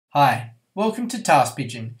Hi, welcome to Task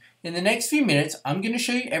Pigeon. In the next few minutes, I'm going to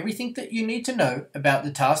show you everything that you need to know about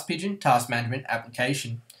the Task Pigeon task management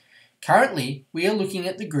application. Currently, we are looking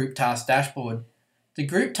at the Group Task Dashboard. The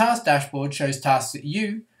Group Task Dashboard shows tasks that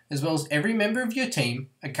you, as well as every member of your team,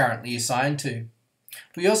 are currently assigned to.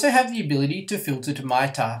 We also have the ability to filter to My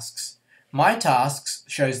Tasks. My Tasks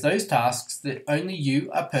shows those tasks that only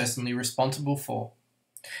you are personally responsible for.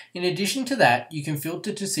 In addition to that, you can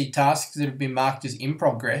filter to see tasks that have been marked as in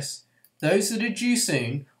progress, those that are due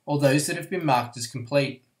soon, or those that have been marked as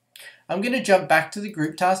complete. I'm going to jump back to the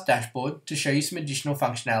Group Task Dashboard to show you some additional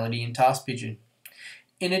functionality in Task Pigeon.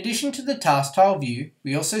 In addition to the task tile view,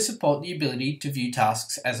 we also support the ability to view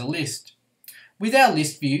tasks as a list. With our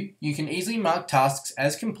list view, you can easily mark tasks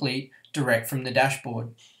as complete direct from the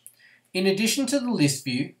dashboard. In addition to the list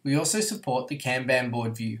view, we also support the Kanban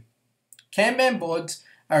board view. Kanban boards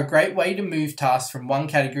are a great way to move tasks from one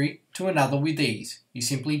category to another with ease. You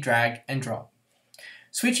simply drag and drop.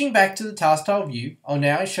 Switching back to the task tile view, I'll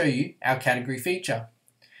now show you our category feature.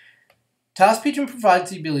 Task Pigeon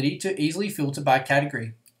provides the ability to easily filter by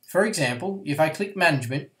category. For example, if I click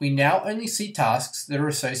Management, we now only see tasks that are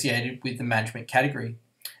associated with the Management category.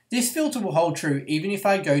 This filter will hold true even if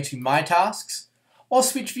I go to My Tasks or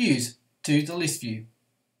switch views to the List view.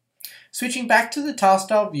 Switching back to the task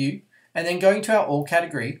tile view, and then going to our All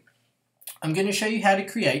category, I'm going to show you how to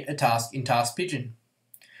create a task in Task Pigeon.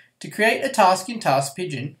 To create a task in Task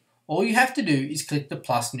Pigeon, all you have to do is click the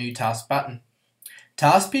plus New Task button.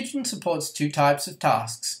 Task Pigeon supports two types of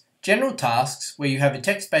tasks: general tasks, where you have a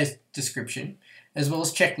text-based description, as well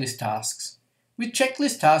as checklist tasks. With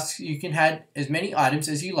checklist tasks, you can add as many items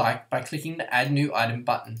as you like by clicking the Add New Item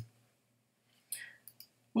button.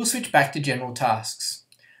 We'll switch back to general tasks.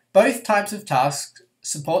 Both types of tasks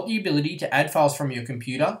support the ability to add files from your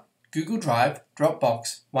computer, Google Drive,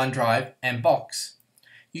 Dropbox, OneDrive, and Box.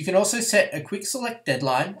 You can also set a quick select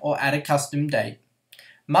deadline or add a custom date.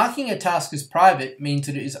 Marking a task as private means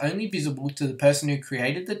that it is only visible to the person who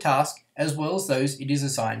created the task as well as those it is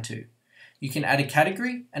assigned to. You can add a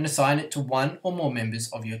category and assign it to one or more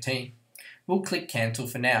members of your team. We'll click Cancel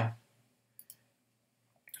for now.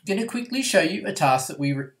 I'm going to quickly show you a task that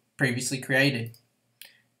we previously created.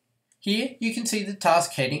 Here you can see the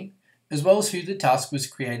task heading as well as who the task was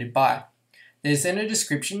created by. There's then a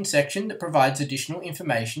description section that provides additional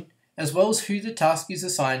information as well as who the task is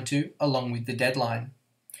assigned to along with the deadline.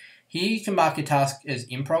 Here you can mark a task as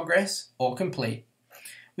in progress or complete.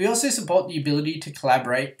 We also support the ability to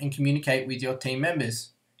collaborate and communicate with your team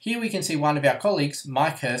members. Here we can see one of our colleagues,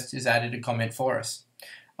 Mike Hurst, has added a comment for us.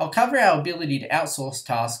 I'll cover our ability to outsource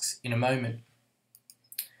tasks in a moment.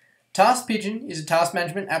 Task Pigeon is a task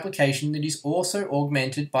management application that is also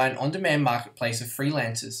augmented by an on-demand marketplace of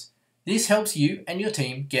freelancers. This helps you and your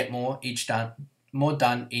team get more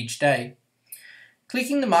done each day.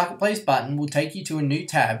 Clicking the Marketplace button will take you to a new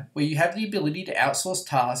tab where you have the ability to outsource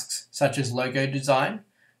tasks such as logo design,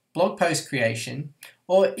 blog post creation,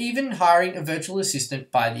 or even hiring a virtual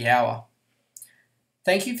assistant by the hour.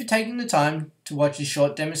 Thank you for taking the time to watch this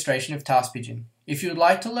short demonstration of Task Pigeon. If you would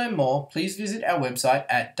like to learn more, please visit our website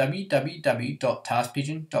at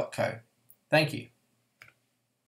www.taskpigeon.co. Thank you.